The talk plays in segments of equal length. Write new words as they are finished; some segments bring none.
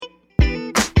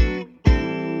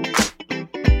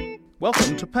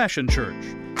Welcome to Passion Church.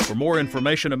 For more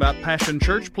information about Passion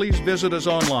Church, please visit us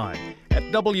online at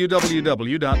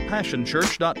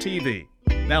www.passionchurch.tv.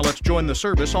 Now let's join the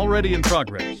service already in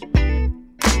progress.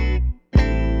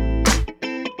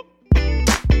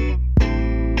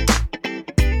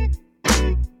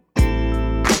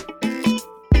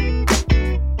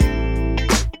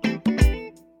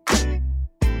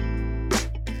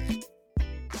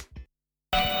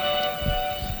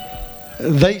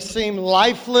 They seem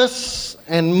lifeless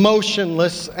and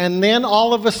motionless, and then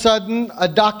all of a sudden a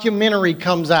documentary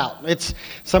comes out.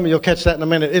 Some of you will catch that in a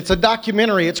minute. It's a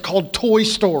documentary. It's called Toy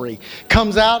Story.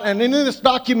 Comes out, and in this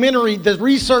documentary, the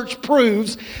research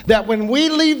proves that when we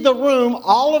leave the room,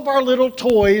 all of our little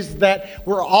toys that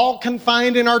were all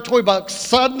confined in our toy box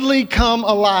suddenly come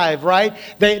alive, right?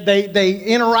 They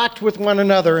interact with one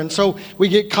another, and so we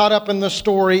get caught up in the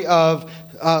story of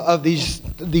these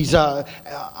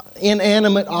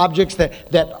inanimate objects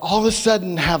that all of a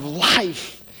sudden have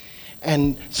life.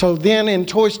 And so then in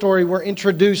Toy Story, we're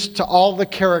introduced to all the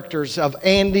characters of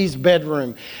Andy's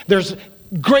bedroom. There's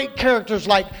great characters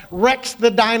like Rex the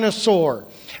dinosaur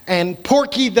and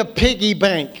Porky the piggy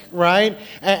bank, right?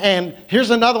 And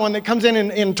here's another one that comes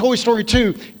in Toy Story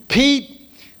 2. Pete,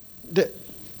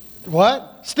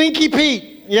 Stinky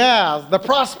Pete. Yeah, the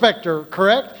prospector,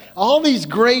 correct? All these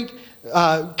great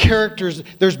characters.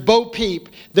 There's Bo Peep.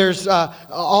 There's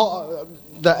all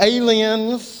the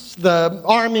aliens, the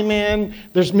army men.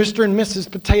 There's Mr. and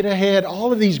Mrs. Potato Head.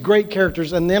 All of these great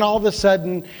characters. And then all of a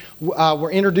sudden,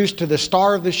 we're introduced to the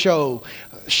star of the show,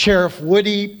 Sheriff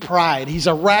Woody Pride. He's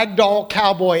a ragdoll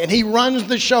cowboy, and he runs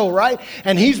the show, right?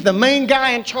 And he's the main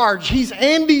guy in charge. He's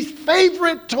Andy's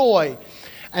favorite toy.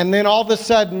 And then all of a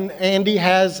sudden, Andy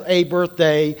has a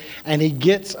birthday, and he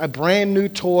gets a brand new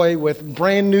toy with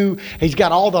he's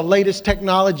got all the latest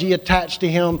technology attached to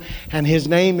him, and his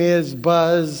name is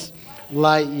Buzz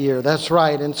Lightyear. That's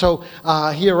right. And so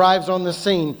he arrives on the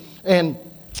scene, and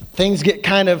things get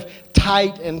kind of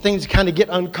tight, and things kind of get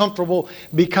uncomfortable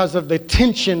because of the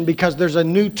tension, because there's a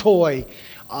new toy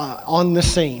on the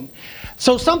scene.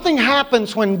 So something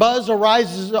happens when Buzz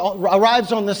arrives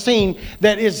on the scene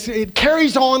it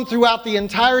carries on throughout the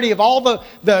entirety of all the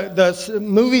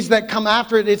movies that come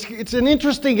after it. It's an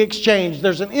interesting exchange.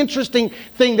 There's an interesting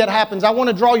thing that happens. I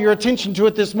want to draw your attention to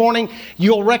it this morning.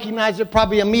 You'll recognize it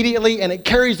probably immediately, and it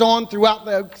carries on throughout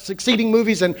the succeeding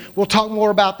movies, and we'll talk more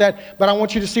about that. But I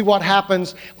want you to see what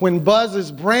happens when Buzz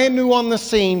is brand new on the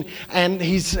scene, and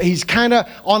he's kind of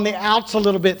on the outs a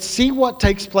little bit. See what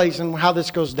takes place and how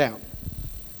this goes down.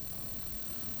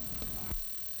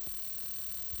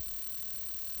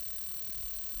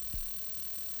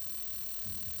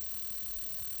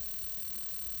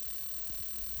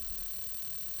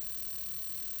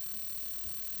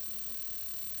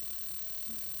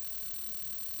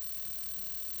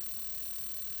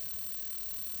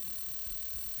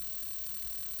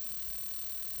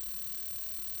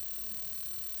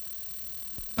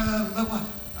 What?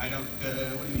 I don't,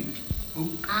 what do you mean?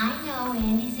 Who? I know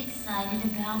Andy's excited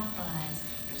about Buzz,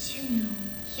 but you know,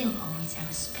 he'll always have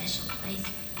a special place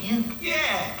for you.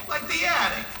 Yeah, like the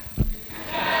attic.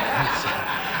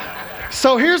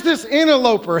 So here's this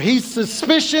interloper. He's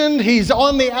suspicioned. He's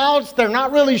on the outs. They're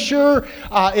not really sure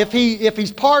if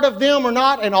he's part of them or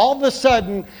not. And all of a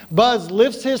sudden, Buzz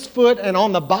lifts his foot, and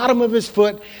on the bottom of his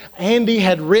foot, Andy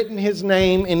had written his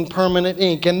name in permanent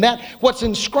ink. And that what's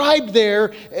inscribed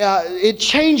there, it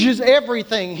changes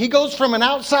everything. He goes from an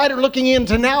outsider looking in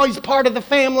to now he's part of the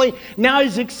family. Now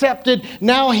he's accepted.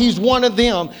 Now he's one of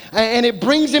them. And it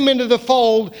brings him into the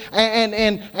fold.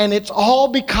 And it's all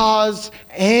because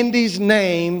Andy's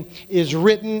name is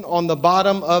written on the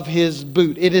bottom of his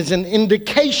boot. It is an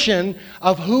indication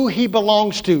of who he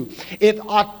belongs to. It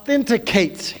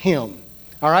authenticates him.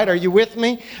 All right, are you with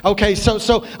me? Okay,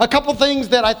 so a couple things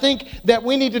that I think that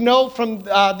we need to know from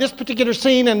this particular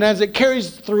scene, and as it carries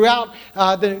throughout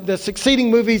the succeeding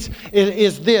movies,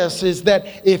 is that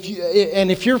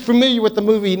if you're familiar with the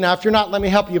movie, now if you're not, let me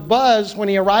help you. Buzz, when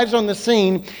he arrives on the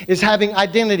scene, is having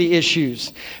identity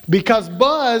issues because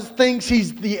Buzz thinks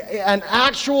he's an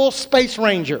actual space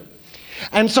ranger.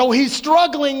 And so he's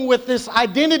struggling with this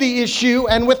identity issue,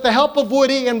 and with the help of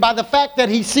Woody and by the fact that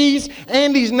he sees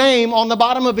Andy's name on the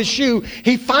bottom of his shoe,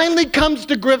 he finally comes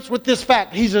to grips with this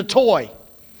fact. He's a toy.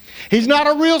 He's not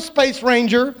a real space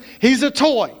ranger. He's a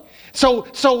toy. So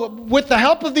with the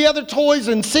help of the other toys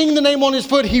and seeing the name on his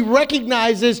foot, he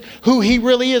recognizes who he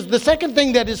really is. The second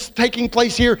thing that is taking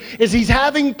place here is he's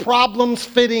having problems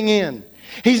fitting in.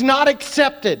 He's not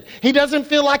accepted. He doesn't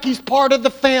feel like he's part of the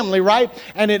family, right?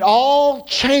 And it all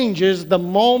changes the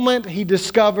moment he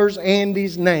discovers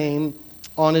Andy's name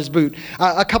on his boot.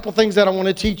 A couple things that I want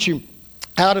to teach you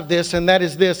out of this, and that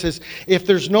is this, is if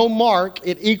there's no mark,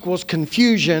 it equals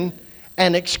confusion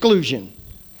and exclusion.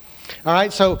 All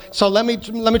right, so let me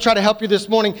try to help you this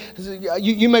morning.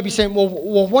 You may be saying, well,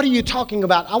 what are you talking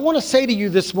about? I want to say to you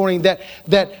this morning that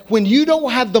when you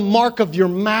don't have the mark of your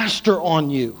master on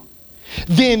you,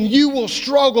 then you will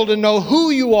struggle to know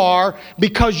who you are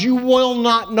because you will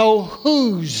not know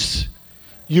whose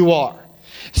you are.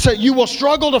 So you will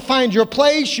struggle to find your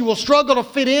place. You will struggle to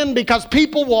fit in because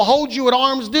people will hold you at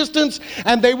arm's distance,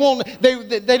 and they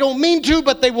don't mean to,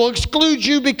 but they will exclude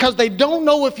you because they don't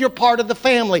know if you're part of the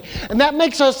family. And that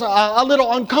makes us a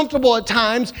little uncomfortable at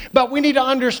times, but we need to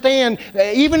understand,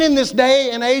 even in this day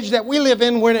and age that we live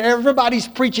in where everybody's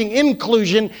preaching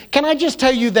inclusion, can I just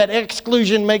tell you that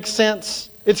exclusion makes sense?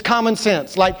 It's common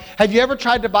sense. Like, have you ever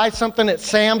tried to buy something at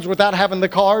Sam's without having the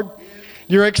card?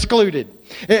 You're excluded.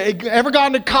 Ever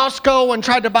gone to Costco and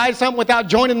tried to buy something without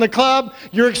joining the club?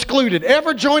 You're excluded.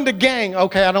 Ever joined a gang?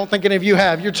 Okay, I don't think any of you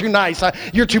have. You're too nice.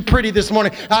 You're too pretty this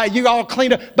morning. You all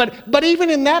cleaned up. But even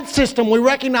in that system, we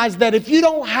recognize that if you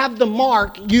don't have the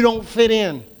mark, you don't fit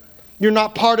in. You're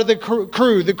not part of the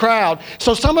crew, the crowd.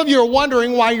 So some of you are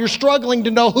wondering why you're struggling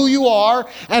to know who you are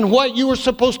and what you are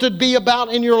supposed to be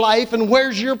about in your life and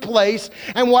where's your place.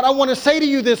 And what I want to say to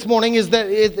you this morning is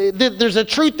that there's a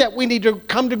truth that we need to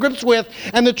come to grips with.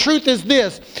 And the truth is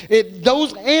this.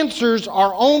 Those answers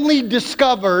are only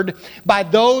discovered by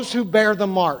those who bear the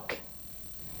mark.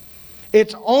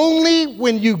 It's only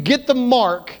when you get the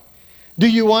mark do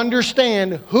you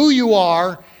understand who you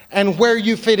are and where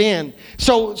you fit in.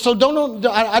 So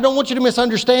I don't want you to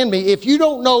misunderstand me. If you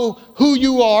don't know who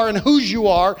you are and whose you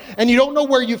are, and you don't know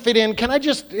where you fit in, can I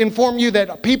just inform you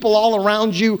that people all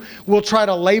around you will try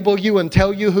to label you and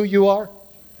tell you who you are?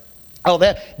 Oh,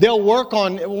 they'll work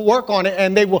on it,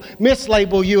 and they will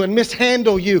mislabel you and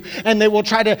mishandle you, and they will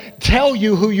try to tell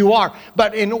you who you are.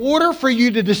 But in order for you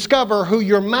to discover who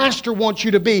your master wants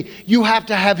you to be, you have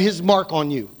to have his mark on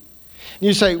you.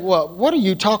 You say, well, what are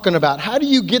you talking about? How do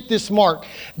you get this mark?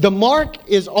 The mark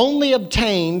is only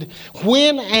obtained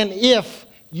when and if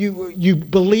you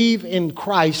believe in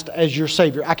Christ as your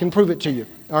Savior. I can prove it to you,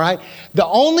 all right? The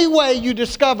only way you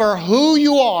discover who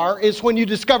you are is when you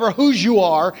discover whose you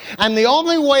are, and the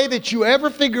only way that you ever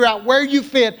figure out where you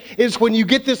fit is when you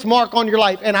get this mark on your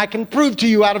life. And I can prove to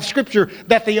you out of Scripture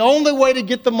that the only way to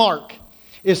get the mark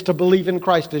is to believe in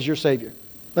Christ as your Savior.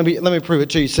 Let me prove it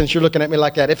to you since you're looking at me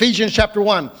like that. Ephesians chapter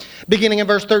 1, beginning in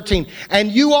verse 13.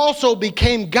 And you also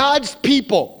became God's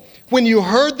people when you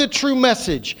heard the true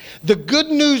message, the good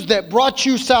news that brought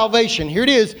you salvation. Here it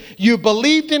is. You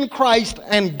believed in Christ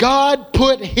and God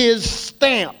put his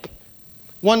stamp.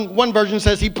 One version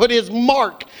says he put his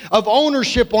mark of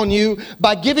ownership on you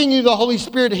by giving you the Holy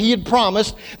Spirit he had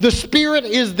promised. The Spirit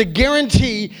is the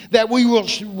guarantee that we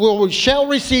shall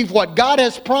receive what God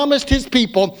has promised his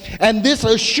people. And this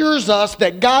assures us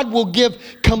that God will give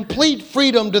complete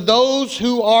freedom to those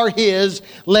who are his.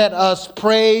 Let us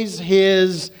praise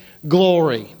his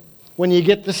glory. When you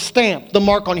get the stamp, the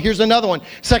mark on. Here's another one.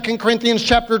 2 Corinthians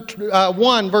chapter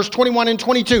 1, verse 21 and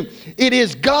 22. It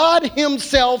is God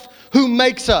himself who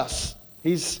makes us.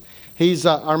 He's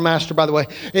our master, by the way.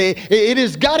 It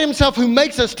is God himself who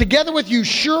makes us, together with you,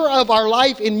 sure of our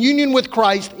life in union with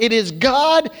Christ. It is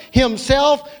God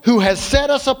himself who has set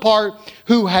us apart,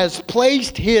 who has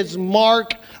placed his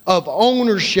mark of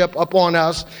ownership upon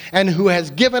us, and who has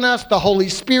given us the Holy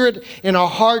Spirit in our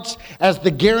hearts as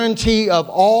the guarantee of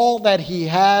all that he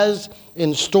has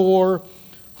in store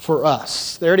for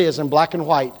us. There it is in black and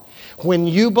white. When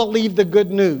you believe the good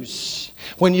news,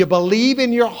 when you believe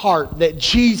in your heart that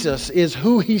Jesus is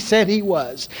who he said he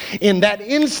was, in that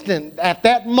instant, at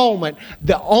that moment,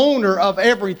 the owner of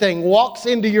everything walks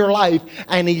into your life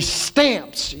and he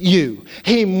stamps you.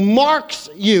 He marks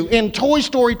you. In Toy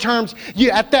Story terms,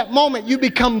 at that moment you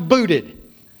become booted.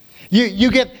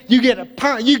 You get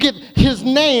his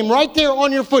name right there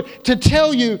on your foot to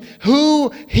tell you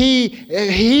who he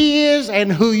is and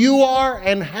who you are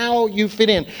and how you fit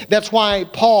in. That's why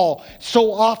Paul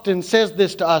so often says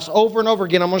this to us over and over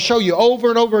again. I'm going to show you over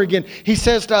and over again. He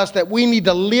says to us that we need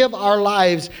to live our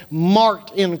lives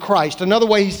marked in Christ. Another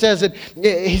way he says it,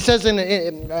 he says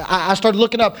I started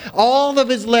looking up all of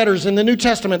his letters in the New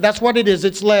Testament. That's what it is.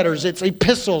 It's letters. It's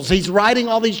epistles. He's writing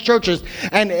all these churches,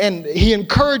 and he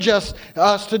encourages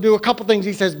us to do a couple things.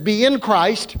 He says, be in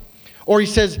Christ, or he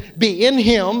says, be in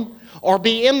him, or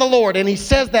be in the Lord. And he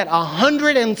says that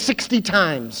 160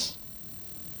 times.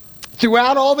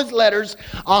 Throughout all of his letters,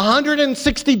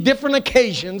 160 different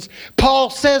occasions, Paul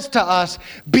says to us,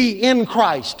 be in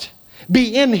Christ.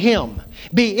 Be in Him.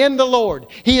 Be in the Lord.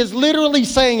 He is literally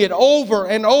saying it over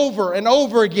and over and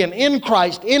over again. In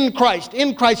Christ, in Christ,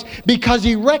 in Christ. Because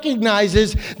He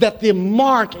recognizes that the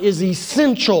mark is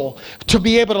essential to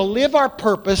be able to live our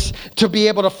purpose, to be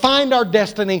able to find our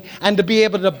destiny, and to be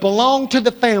able to belong to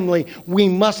the family. We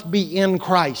must be in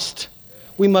Christ.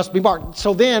 We must be marked.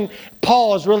 So then,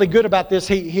 Paul is really good about this.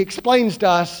 He explains to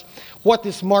us what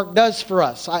this mark does for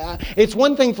us. It's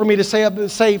one thing for me to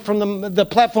say from the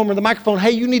platform or the microphone,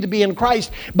 hey, you need to be in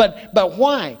Christ. But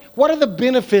why? What are the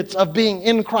benefits of being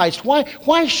in Christ?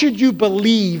 Why should you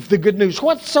believe the good news?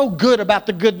 What's so good about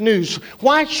the good news?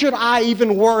 Why should I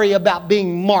even worry about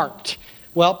being marked?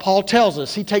 Well, Paul tells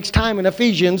us. He takes time in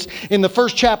Ephesians in the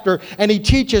first chapter and he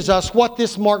teaches us what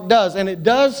this mark does. And it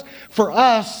does for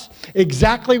us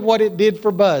exactly what it did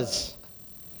for Buzz.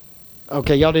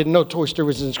 Okay, y'all didn't know Toy Story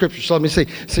was in Scripture, so let me see.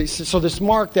 So this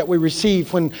mark that we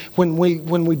receive when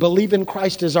we believe in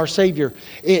Christ as our Savior,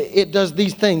 it does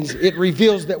these things. It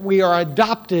reveals that we are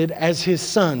adopted as His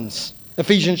sons.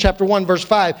 Ephesians chapter 1, verse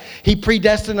 5, He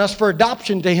predestined us for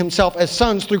adoption to Himself as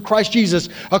sons through Christ Jesus,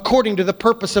 according to the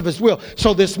purpose of His will.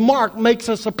 So this mark makes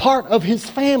us a part of His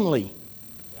family.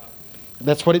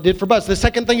 That's what it did for Buzz. The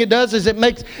second thing it does is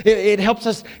it helps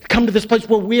us come to this place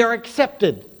where we are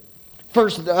accepted.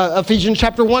 First, Ephesians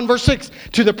chapter 1, verse 6,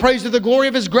 to the praise of the glory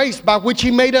of His grace by which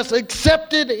He made us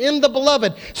accepted in the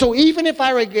beloved. So even if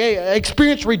I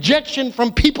experience rejection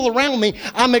from people around me,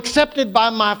 I'm accepted by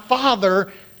my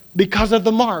Father because of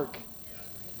the mark.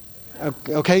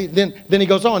 Okay, then he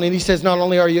goes on and he says, not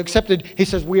only are you accepted, he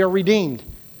says we are redeemed.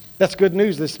 That's good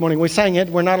news this morning. We sang it.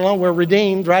 We're not alone. We're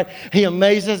redeemed, right? He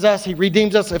amazes us. He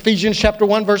redeems us. Ephesians chapter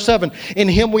 1, verse 7. In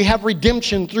Him we have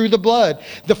redemption through the blood,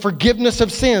 the forgiveness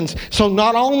of sins. So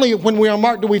not only when we are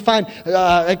marked do we find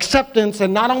acceptance,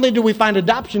 and not only do we find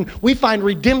adoption, we find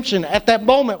redemption. At that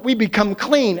moment, we become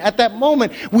clean. At that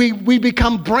moment, we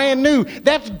become brand new.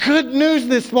 That's good news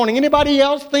this morning. Anybody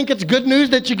else think it's good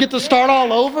news that you get to start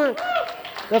all over?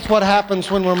 That's what happens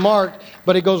when we're marked.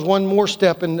 But it goes one more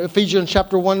step. In Ephesians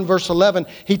chapter 1, verse 11,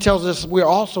 he tells us we're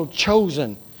also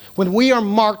chosen. When we are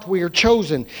marked, we are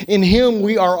chosen. In Him,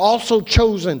 we are also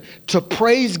chosen to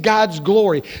praise God's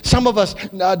glory. Some of us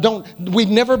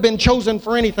we've never been chosen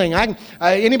for anything.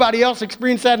 Anybody else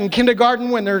experience that in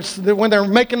kindergarten when they're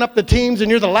making up the teams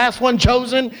and you're the last one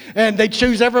chosen and they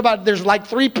choose everybody? There's like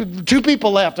two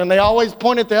people left and they always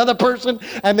point at the other person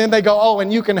and then they go, oh,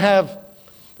 and you can have...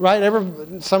 Right?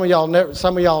 Some of y'all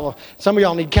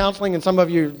need counseling, and some of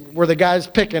you were the guys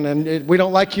picking, and we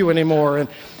don't like you anymore.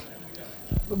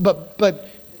 But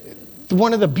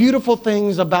one of the beautiful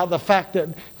things about the fact that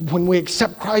when we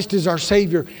accept Christ as our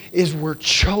Savior is we're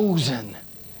chosen.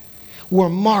 We're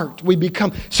marked. We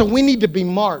become. So we need to be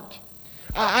marked.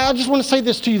 I just want to say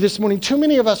this to you this morning. Too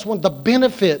many of us want the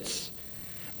benefits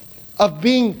of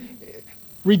being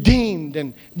redeemed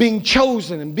and being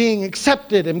chosen and being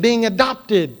accepted and being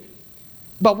adopted,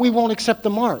 but we won't accept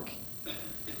the mark.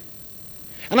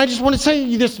 And I just want to say to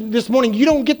you this morning, you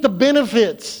don't get the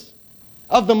benefits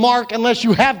of the mark unless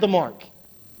you have the mark.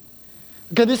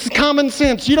 Okay, this is common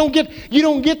sense. You don't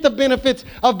get the benefits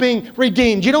of being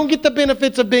redeemed. You don't get the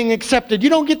benefits of being accepted. You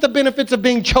don't get the benefits of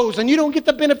being chosen. You don't get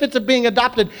the benefits of being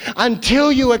adopted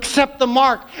until you accept the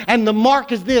mark. And the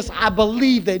mark is this: I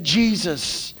believe that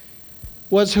Jesus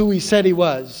was who He said He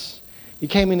was. He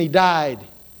came and He died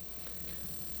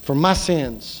for my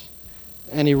sins.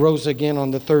 And He rose again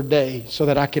on the third day so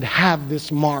that I could have this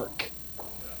mark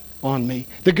on me.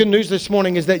 The good news this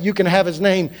morning is that you can have His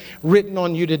name written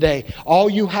on you today. All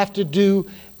you have to do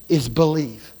is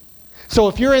believe. So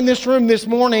if you're in this room this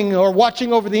morning or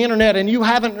watching over the internet and you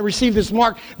haven't received this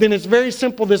mark, then it's very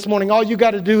simple this morning. All you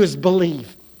got to do is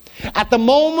believe. At the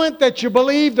moment that you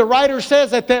believe, the writer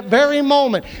says at that very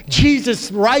moment,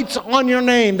 Jesus writes on your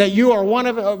name that you are one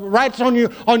of, writes on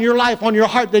your life, on your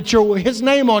heart, that you're His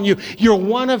name on you. You're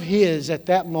one of His at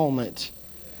that moment.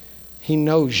 He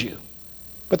knows you.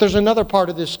 But there's another part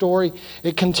of this story.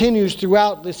 It continues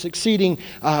throughout the succeeding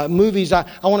movies. I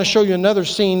want to show you another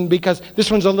scene because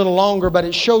this one's a little longer, but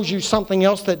it shows you something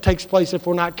else that takes place if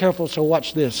we're not careful. So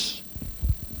watch this.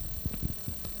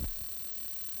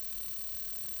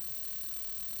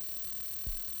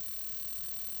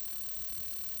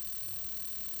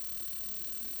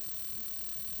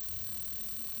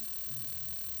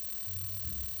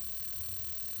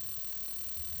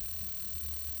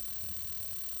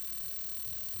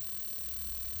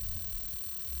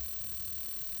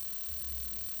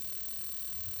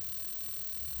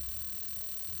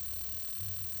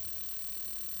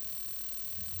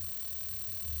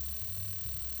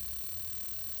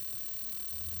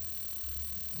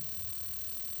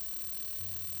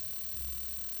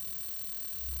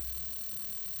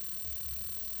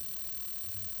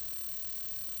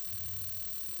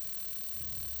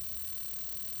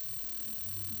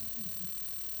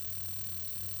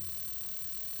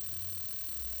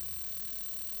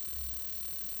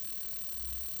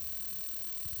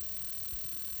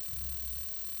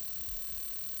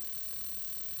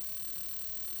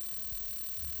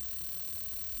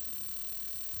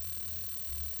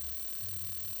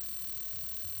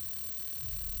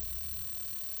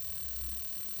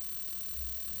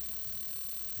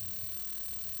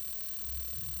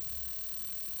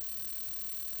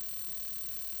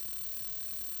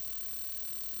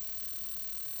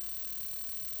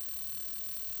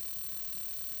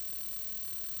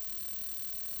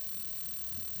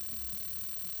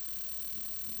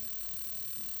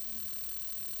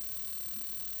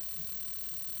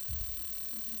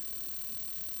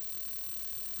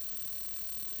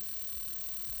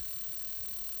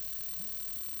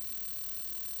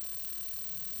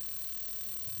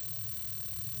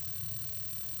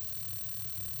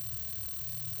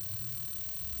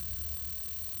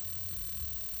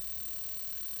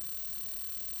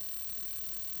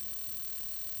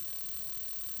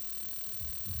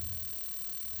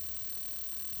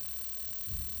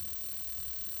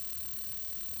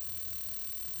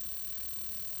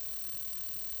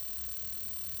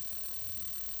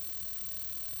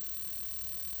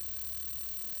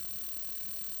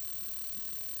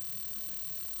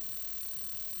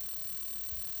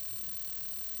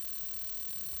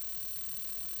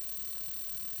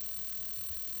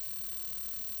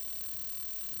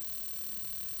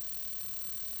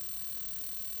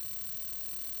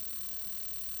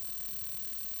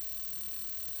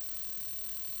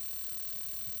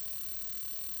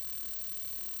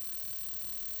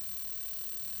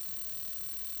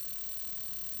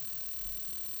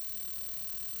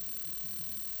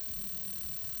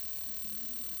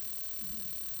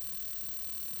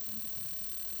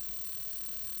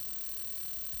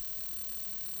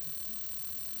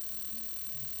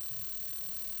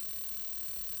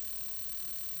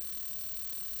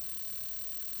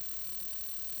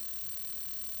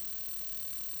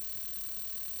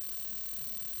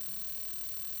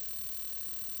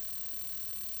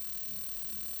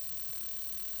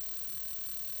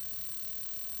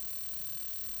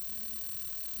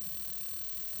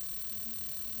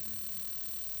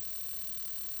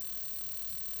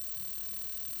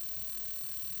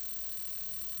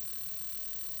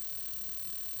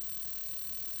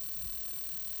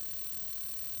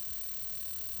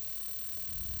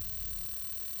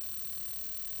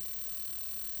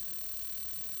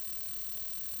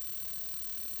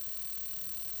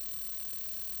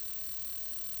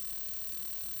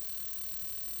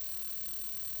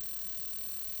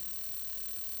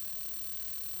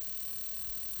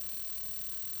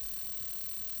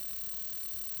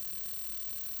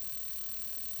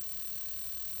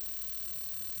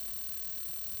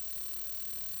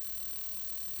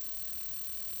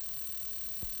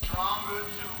 stronger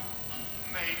too,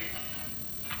 maybe.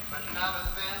 But none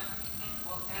of them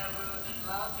will ever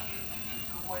love you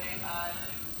the way I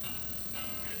do.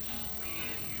 It's just me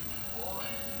and you, boy.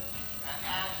 And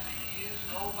as the years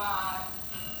go by,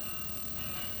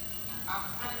 our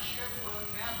friendship will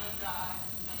never die.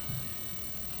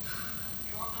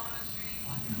 You're gonna see.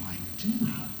 What am I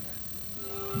doing?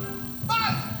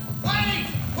 But wait!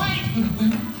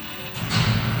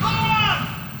 Bob!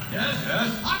 Yes?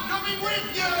 I'm coming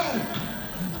with you!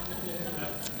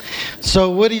 So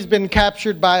Woody's been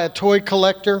captured by a toy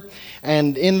collector,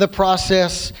 and in the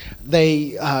process,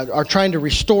 they are trying to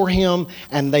restore him,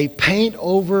 and they paint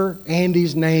over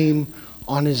Andy's name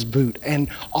on his boot. And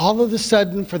all of a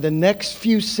sudden, for the next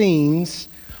few scenes,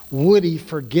 Woody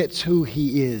forgets who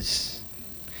he is.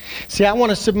 See, I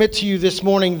want to submit to you this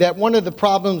morning that one of the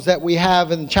problems that we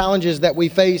have and challenges that we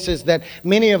face is that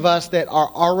many of us that are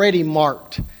already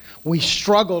marked, we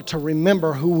struggle to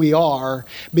remember who we are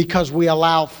because we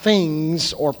allow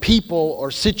things or people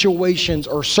or situations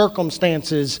or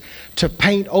circumstances to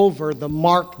paint over the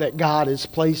mark that God has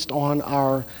placed on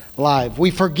our life. We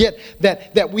forget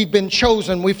that we've been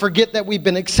chosen. We forget that we've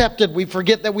been accepted. We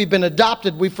forget that we've been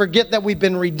adopted. We forget that we've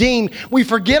been redeemed. We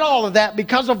forget all of that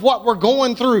because of what we're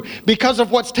going through, because of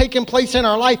what's taking place in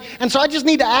our life. And so I just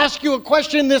need to ask you a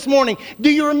question this morning. Do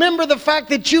you remember the fact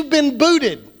that you've been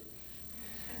booted?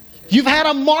 You've had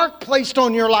a mark placed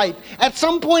on your life. At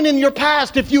some point in your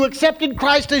past, if you accepted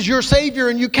Christ as your Savior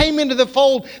and you came into the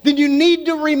fold, then you need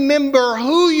to remember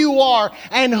who you are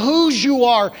and whose you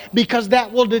are, because that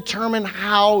will determine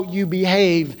how you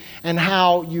behave and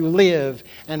how you live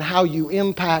and how you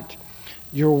impact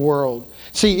your world.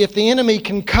 See, if the enemy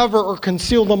can cover or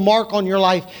conceal the mark on your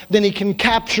life, then he can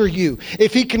capture you.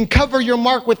 If he can cover your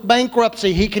mark with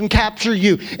bankruptcy, he can capture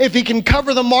you. If he can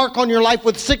cover the mark on your life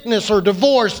with sickness or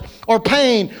divorce or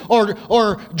pain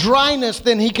or dryness,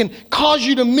 then he can cause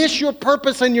you to miss your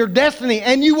purpose and your destiny,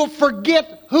 and you will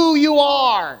forget who you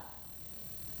are.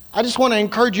 I just want to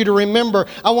encourage you to remember.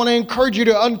 I want to encourage you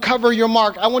to uncover your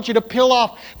mark. I want you to peel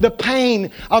off the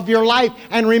pain of your life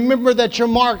and remember that you're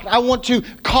marked. I want to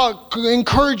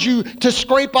encourage you to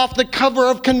scrape off the cover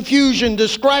of confusion, to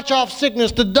scratch off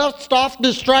sickness, to dust off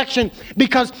distraction,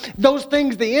 because those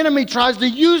things, the enemy tries to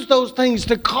use those things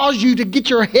to cause you to get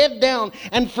your head down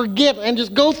and forget and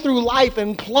just go through life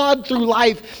and plod through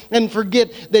life and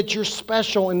forget that you're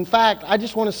special. In fact, I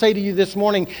just want to say to you this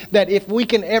morning that if we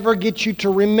can ever get you to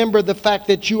remember the fact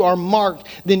that you are marked,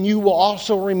 then you will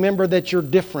also remember that you're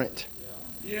different.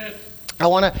 Yes. I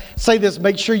want to say this,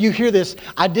 make sure you hear this.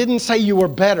 I didn't say you were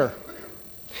better,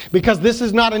 because this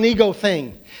is not an ego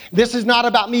thing. This is not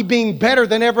about me being better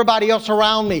than everybody else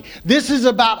around me. This is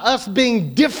about us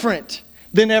being different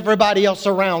than everybody else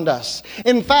around us.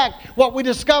 In fact, what we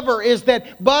discover is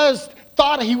that Buzz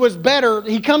thought he was better.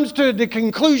 He comes to the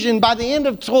conclusion by the end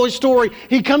of Toy Story,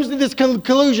 he comes to this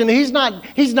conclusion, he's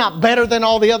not better than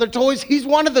all the other toys. He's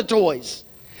one of the toys,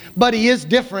 but he is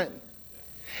different.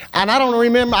 And I don't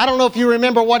know if you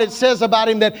remember what it says about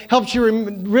him that helps you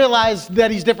realize that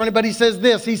he's different, but he says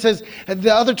this. He says,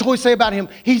 the other toys say about him,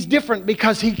 he's different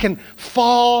because he can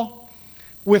fall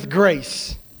with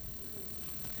grace.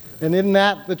 And isn't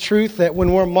that the truth, that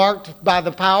when we're marked by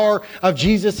the power of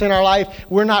Jesus in our life,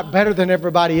 we're not better than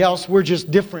everybody else. We're just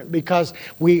different because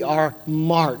we are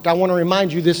marked. I want to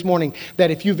remind you this morning that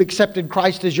if you've accepted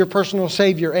Christ as your personal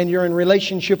Savior and you're in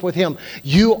relationship with Him,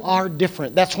 you are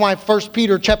different. That's why 1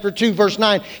 Peter chapter 2, verse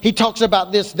 9, he talks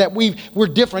about this, that we're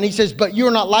different. He says, but you're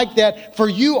not like that, for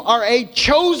you are a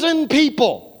chosen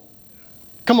people.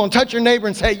 Come on, touch your neighbor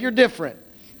and say, you're different.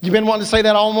 You've been wanting to say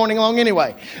that all morning long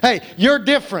anyway. Hey, you're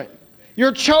different.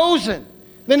 You're chosen.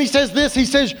 Then he says this. He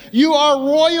says, you are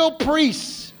royal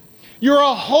priests. You're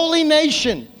a holy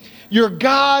nation. You're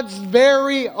God's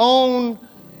very own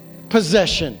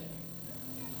possession.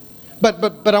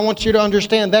 But I want you to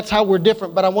understand that's how we're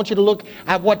different. But I want you to look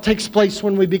at what takes place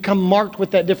when we become marked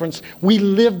with that difference. We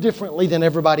live differently than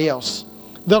everybody else.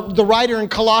 The writer in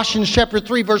Colossians chapter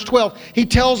 3, verse 12, he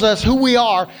tells us who we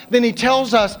are. Then he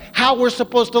tells us how we're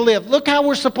supposed to live. Look how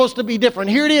we're supposed to be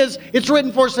different. Here it is. It's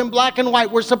written for us in black and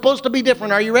white. We're supposed to be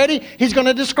different. Are you ready? He's going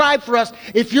to describe for us.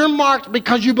 If you're marked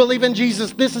because you believe in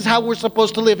Jesus, this is how we're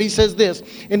supposed to live. He says this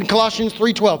in Colossians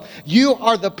 3:12. You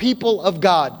are the people of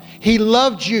God. He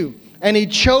loved you and He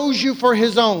chose you for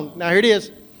His own. Now here it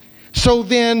is. So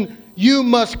then you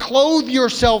must clothe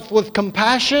yourself with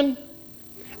compassion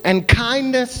and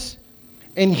kindness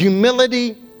and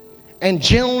humility and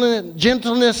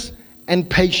gentleness and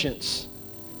patience.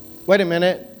 Wait a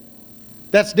minute.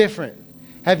 That's different.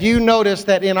 Have you noticed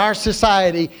that in our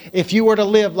society, if you were to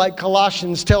live like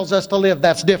Colossians tells us to live,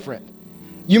 that's different?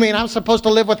 You mean I'm supposed to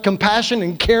live with compassion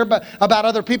and care about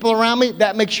other people around me?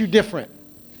 That makes you different.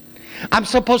 I'm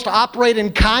supposed to operate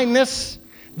in kindness?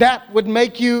 That would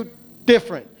make you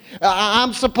different.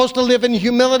 I'm supposed to live in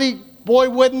humility? Boy,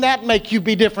 wouldn't that make you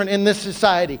be different in this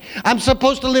society. I'm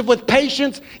supposed to live with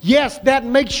patience? Yes, that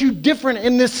makes you different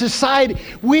in this society.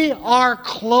 We are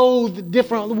clothed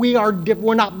different.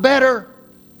 We're not better.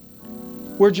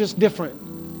 We're just different.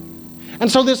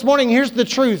 And so this morning, here's the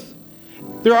truth.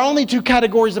 There are only two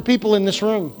categories of people in this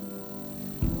room.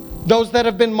 Those that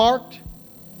have been marked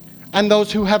and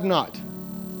those who have not.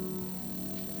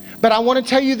 But I want to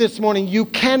tell you this morning, you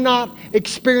cannot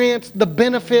experience the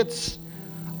benefits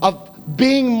of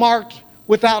being marked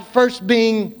without first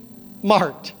being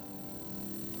marked.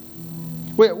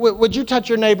 Would you touch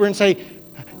your neighbor and say,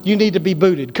 you need to be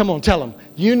booted? Come on, tell them.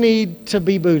 You need to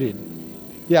be booted.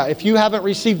 Yeah, if you haven't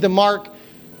received the mark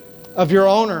of your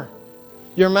owner,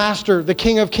 your master, the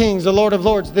King of Kings, the Lord of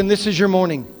Lords, then this is your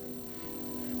morning.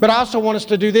 But I also want us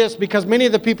to do this because many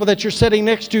of the people that you're sitting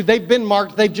next to, they've been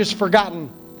marked, they've just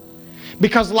forgotten.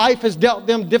 Because life has dealt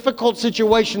them difficult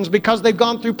situations, because they've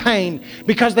gone through pain,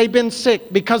 because they've been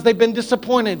sick, because they've been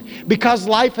disappointed, because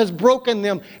life has broken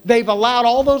them. They've allowed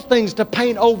all those things to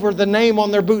paint over the name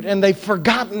on their boot, and they've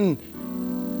forgotten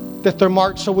that they're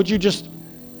marked. So would you just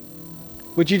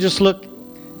look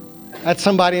at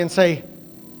somebody and say,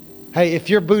 hey, if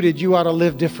you're booted, you ought to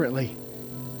live differently.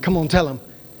 Come on, tell them.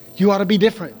 You ought to be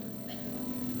different.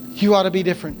 You ought to be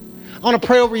different. I want to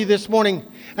pray over you this morning.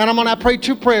 And I'm going to pray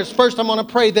two prayers. First, I'm going to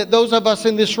pray that those of us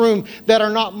in this room that are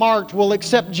not marked will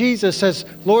accept Jesus as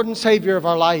Lord and Savior of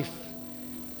our life.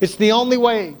 It's the only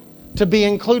way to be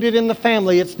included in the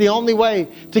family. It's the only way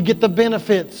to get the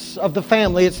benefits of the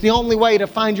family. It's the only way to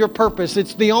find your purpose.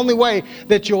 It's the only way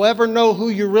that you'll ever know who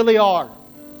you really are.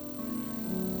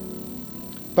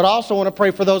 But I also want to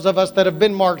pray for those of us that have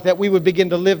been marked that we would begin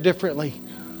to live differently.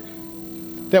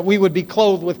 That we would be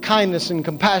clothed with kindness and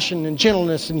compassion and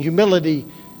gentleness and humility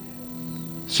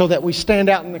so that we stand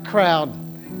out in the crowd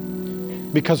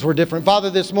because we're different. Father,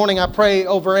 this morning I pray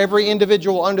over every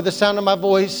individual under the sound of my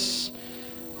voice.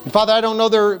 And Father, I don't know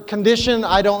their condition.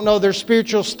 I don't know their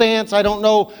spiritual stance. I don't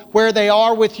know where they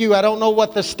are with you. I don't know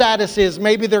what the status is.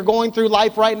 Maybe they're going through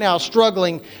life right now,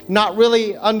 struggling, not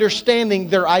really understanding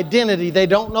their identity. They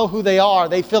don't know who they are.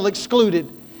 They feel excluded.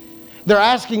 They're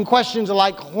asking questions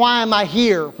like, why am I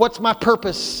here? What's my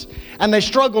purpose? And they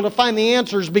struggle to find the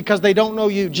answers because they don't know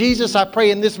you. Jesus, I pray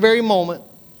in this very moment,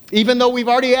 even though we've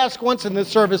already asked once in this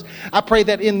service, I pray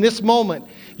that in this moment,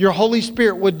 your Holy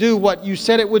Spirit would do what you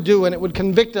said it would do, and it would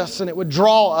convict us, and it would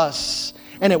draw us,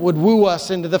 and it would woo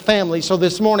us into the family. So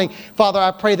this morning, Father,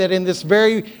 I pray that in this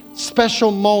very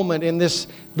special moment, in this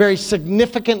very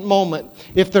significant moment,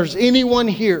 if there's anyone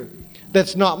here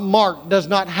that's not marked, does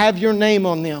not have your name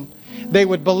on them, they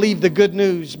would believe the good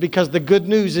news, because the good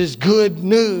news is good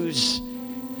news.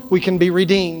 We can be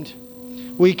redeemed.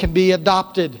 We can be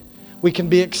adopted. We can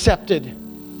be accepted.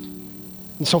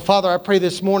 And so, Father, I pray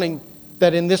this morning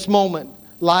that in this moment,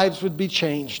 lives would be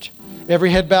changed. Every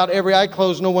head bowed, every eye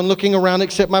closed, no one looking around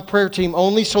except my prayer team,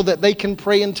 only so that they can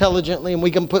pray intelligently and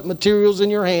we can put materials in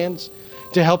your hands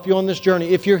to help you on this journey.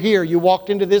 If you're here, you walked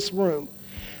into this room,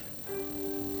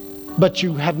 but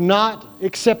you have not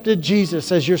accepted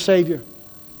Jesus as your Savior.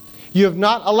 You have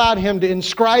not allowed Him to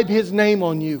inscribe His name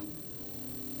on you.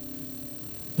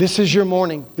 This is your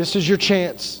morning. This is your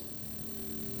chance.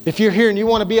 If you're here and you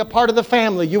want to be a part of the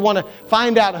family, you want to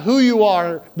find out who you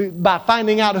are by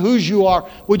finding out whose you are,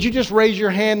 would you just raise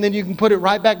your hand, then you can put it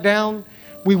right back down?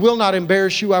 We will not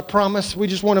embarrass you, I promise. We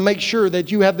just want to make sure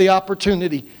that you have the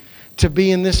opportunity to be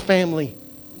in this family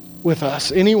with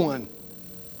us. Anyone?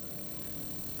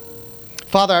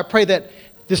 Father, I pray that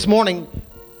this morning,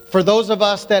 for those of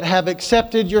us that have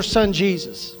accepted your Son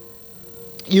Jesus,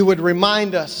 you would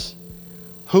remind us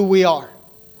who we are,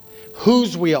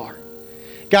 whose we are.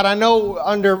 God, I know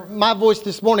under my voice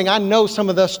this morning, I know some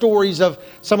of the stories of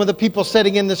some of the people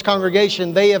sitting in this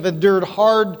congregation. They have endured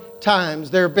hard times.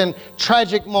 There have been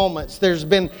tragic moments. There's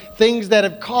been things that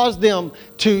have caused them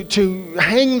to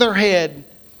hang their head.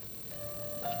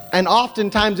 And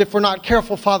oftentimes, if we're not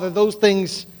careful, Father, those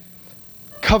things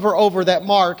cover over that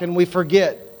mark and we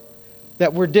forget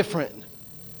that we're different.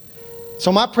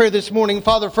 So my prayer this morning,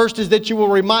 Father, first is that you will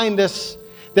remind us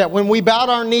that when we bowed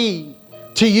our knee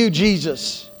to you,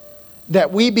 Jesus,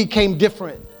 that we became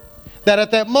different. That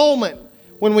at that moment,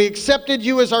 when we accepted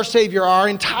you as our Savior, our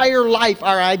entire life,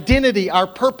 our identity, our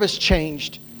purpose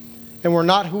changed. And we're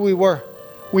not who we were.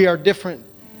 We are different.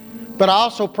 But I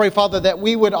also pray, Father, that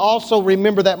we would also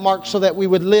remember that mark so that we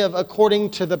would live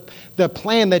according to the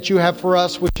plan that you have for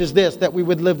us, which is this, that we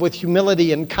would live with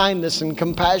humility and kindness and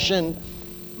compassion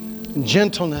and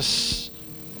gentleness.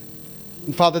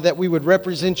 And Father, that we would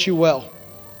represent you well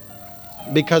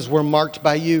because we're marked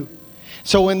by you.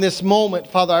 So in this moment,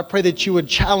 Father, I pray that you would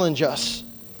challenge us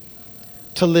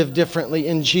to live differently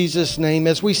in Jesus' name.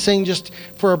 As we sing just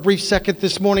for a brief second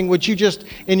this morning, would you just,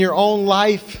 in your own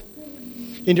life,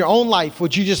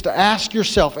 would you just ask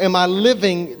yourself, am I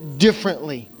living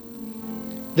differently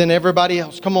than everybody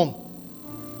else? Come on.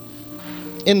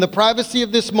 In the privacy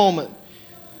of this moment,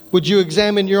 would you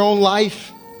examine your own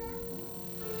life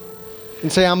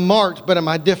and say, I'm marked, but am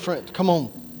I different? Come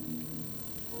on.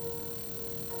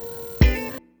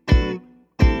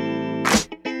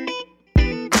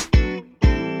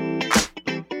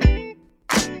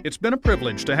 It's been a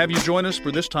privilege to have you join us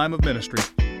for this time of ministry.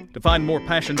 To find more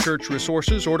Passion Church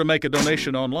resources or to make a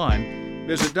donation online,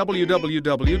 visit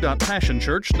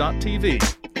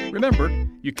www.passionchurch.tv. Remember,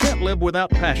 you can't live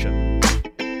without passion.